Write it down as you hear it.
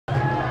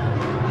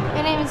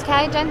name's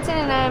Callie Jensen,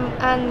 and I'm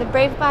on the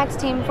BraveBots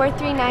team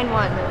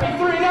 4391.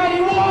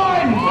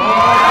 391!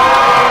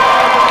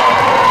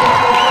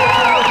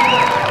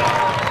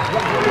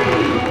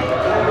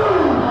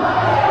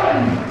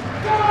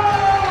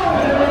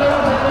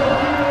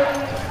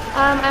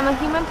 I'm a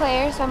human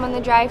player, so I'm on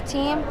the drive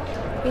team.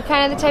 You're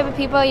kind of the type of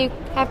people, you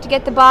have to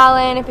get the ball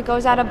in. If it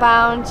goes out of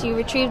bounds, you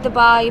retrieve the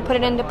ball, you put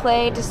it into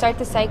play to start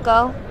the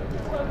cycle.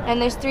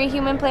 And there's 3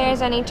 human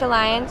players on each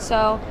alliance,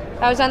 so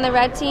if I was on the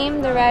red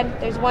team,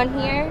 there's one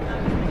here,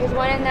 there's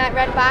one in that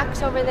red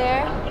box over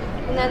there,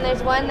 and then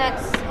there's one that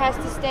has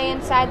to stay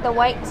inside the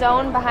white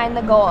zone behind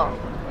the goal.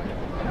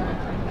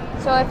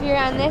 So if you're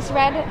on this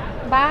red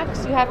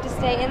box, you have to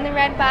stay in the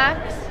red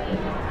box,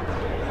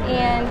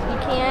 and you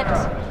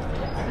can't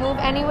move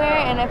anywhere,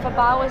 and if a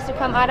ball was to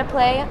come out of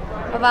play,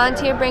 a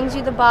volunteer brings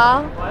you the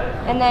ball,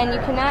 and then you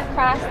cannot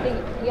cross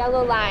the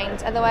yellow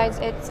lines, otherwise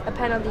it's a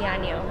penalty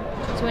on you.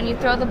 So when you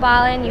throw the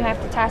ball in, you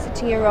have to toss it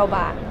to your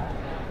robot.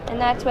 And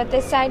that's what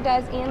this side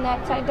does and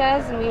that side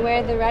does, and we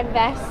wear the red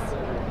vests.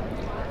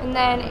 And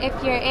then if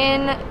you're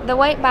in the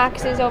white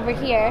boxes over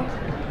here,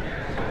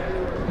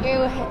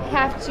 you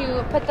have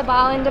to put the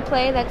ball into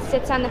play that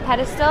sits on the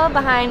pedestal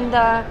behind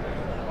the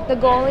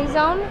goalie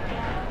zone.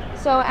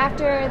 So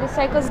after the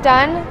cycle's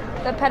done,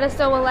 the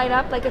pedestal will light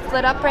up like it's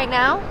lit up right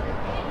now,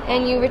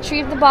 and you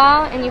retrieve the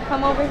ball and you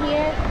come over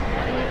here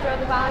and you throw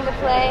the ball into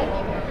play,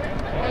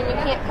 and you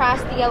can't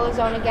cross the yellow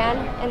zone again,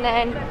 and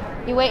then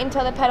you wait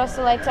until the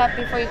pedestal lights up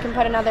before you can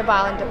put another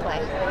ball into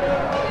play.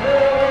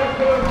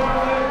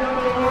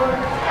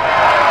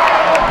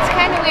 It's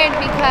kind of weird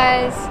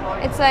because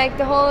it's like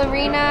the whole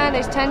arena,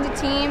 there's tons of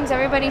teams,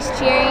 everybody's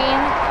cheering,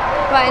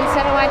 but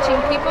instead of watching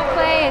people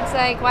play, it's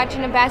like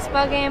watching a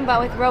basketball game but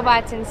with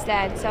robots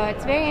instead, so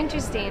it's very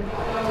interesting.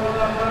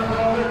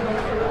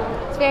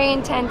 It's very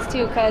intense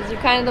too because you're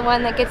kind of the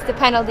one that gets the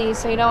penalties,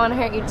 so you don't want to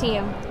hurt your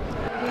team.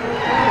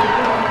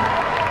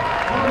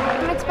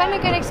 It's been a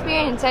good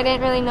experience. I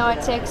didn't really know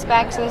what to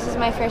expect, so this is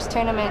my first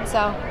tournament,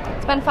 so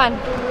it's been fun.